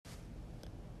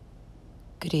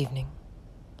Good evening.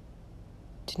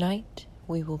 Tonight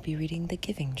we will be reading The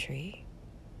Giving Tree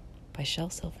by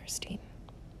Shel Silverstein.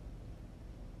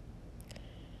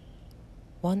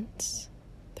 Once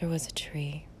there was a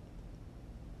tree,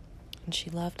 and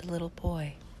she loved a little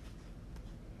boy.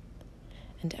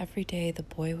 And every day the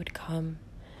boy would come,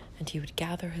 and he would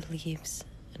gather her leaves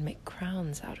and make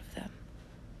crowns out of them,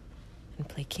 and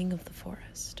play king of the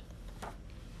forest.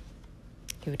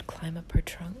 He would climb up her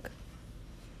trunk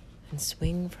and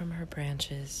swing from her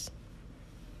branches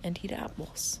and eat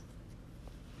apples.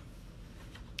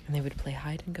 And they would play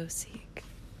hide and go seek.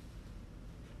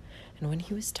 And when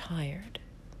he was tired,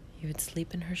 he would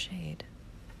sleep in her shade.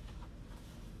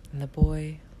 And the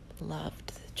boy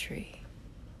loved the tree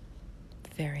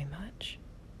very much.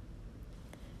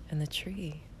 And the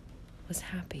tree was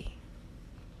happy.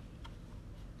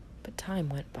 But time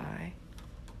went by,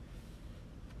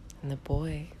 and the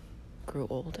boy grew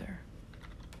older.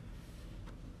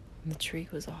 And the tree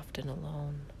was often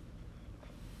alone.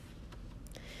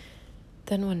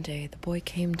 Then one day the boy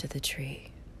came to the tree,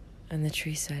 and the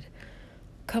tree said,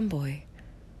 "Come, boy,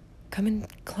 come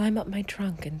and climb up my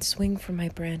trunk and swing from my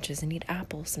branches and eat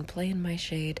apples and play in my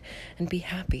shade and be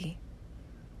happy."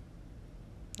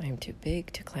 "I am too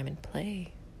big to climb and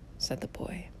play," said the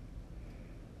boy.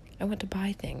 "I want to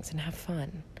buy things and have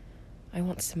fun. I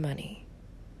want some money.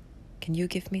 Can you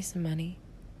give me some money?"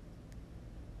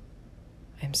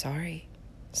 "I'm sorry,"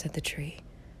 said the tree,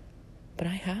 "but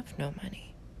I have no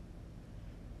money.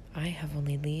 I have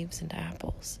only leaves and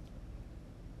apples."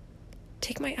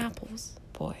 "Take my apples,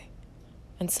 boy,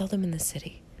 and sell them in the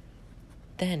city.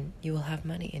 Then you will have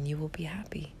money and you will be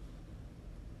happy."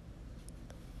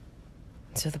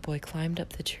 And so the boy climbed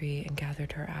up the tree and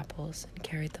gathered her apples and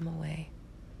carried them away.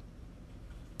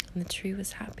 And the tree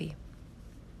was happy.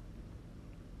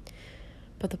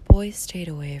 But the boy stayed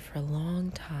away for a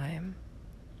long time,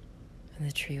 and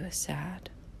the tree was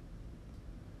sad.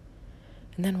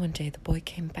 And then one day the boy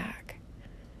came back,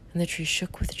 and the tree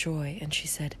shook with joy, and she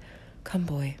said, "Come,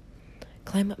 boy,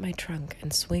 climb up my trunk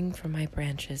and swing from my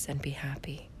branches and be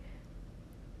happy."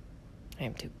 "I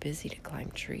am too busy to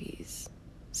climb trees,"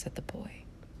 said the boy.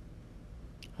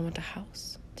 "I want a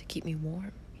house to keep me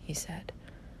warm," he said.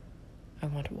 "I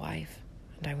want a wife,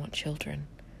 and I want children,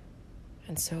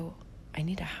 and so I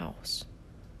need a house.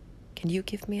 Can you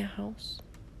give me a house?"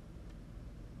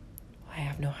 "I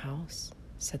have no house,"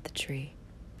 said the tree.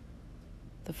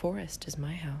 "The forest is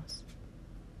my house.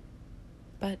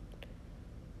 But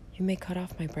you may cut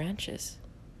off my branches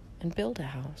and build a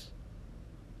house,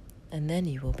 and then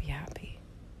you will be happy."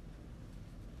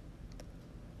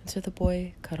 And so the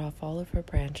boy cut off all of her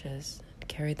branches and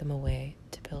carried them away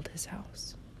to build his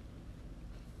house.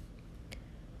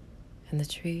 And the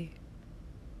tree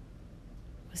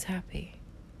was happy.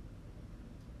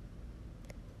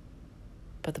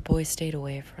 But the boy stayed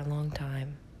away for a long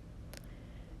time.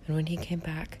 And when he came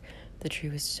back, the tree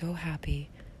was so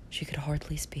happy she could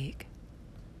hardly speak.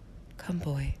 "Come,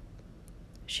 boy,"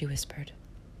 she whispered.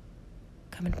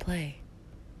 "Come and play."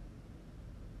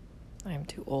 "I am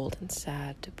too old and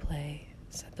sad to play,"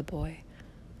 said the boy.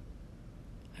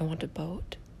 "I want a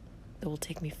boat that will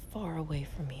take me far away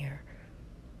from here.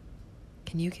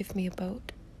 Can you give me a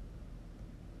boat?"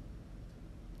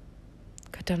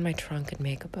 "Cut down my trunk and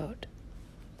make a boat,"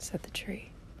 said the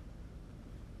tree.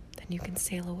 "Then you can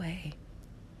sail away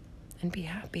and be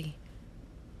happy."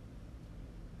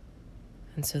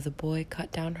 And so the boy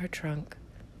cut down her trunk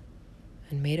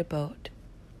and made a boat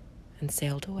and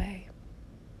sailed away.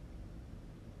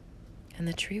 And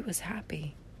the tree was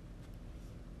happy,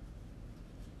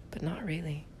 but not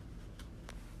really.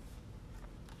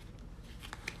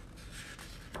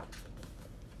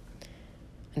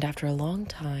 And after a long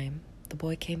time, the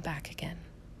boy came back again.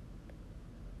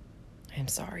 "I am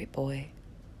sorry, boy,"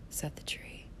 said the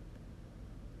tree,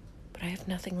 "but I have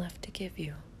nothing left to give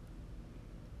you.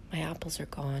 My apples are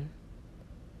gone."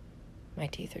 "My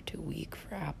teeth are too weak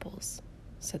for apples,"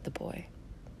 said the boy.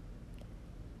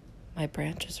 "My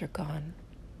branches are gone,"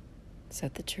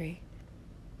 said the tree.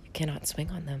 "You cannot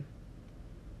swing on them."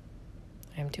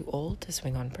 "I am too old to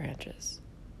swing on branches,"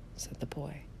 said the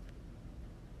boy.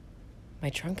 "My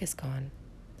trunk is gone,"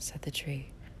 said the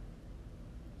tree.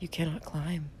 "You cannot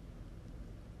climb."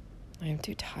 "I am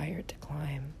too tired to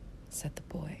climb," said the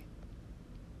boy.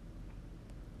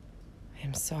 "I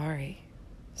am sorry,"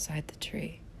 sighed the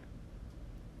tree.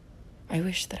 "I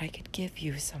wish that I could give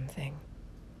you something,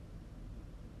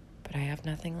 but I have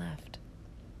nothing left.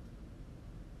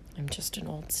 I'm just an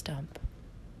old stump.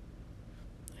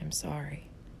 I'm sorry."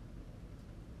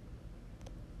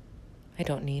 "I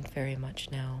don't need very much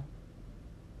now,"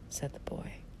 said the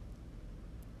boy.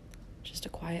 just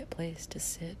a quiet place to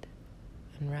sit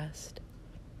and rest.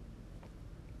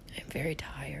 I'm very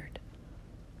tired.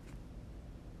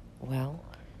 Well,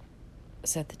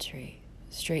 said the tree,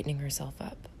 straightening herself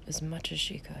up as much as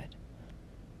she could.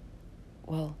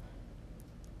 Well,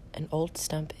 an old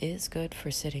stump is good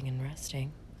for sitting and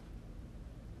resting.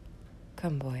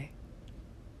 Come, boy,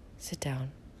 sit down.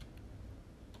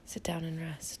 Sit down and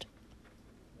rest.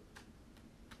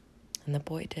 And the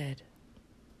boy did.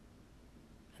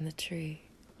 And the tree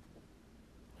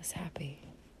was happy.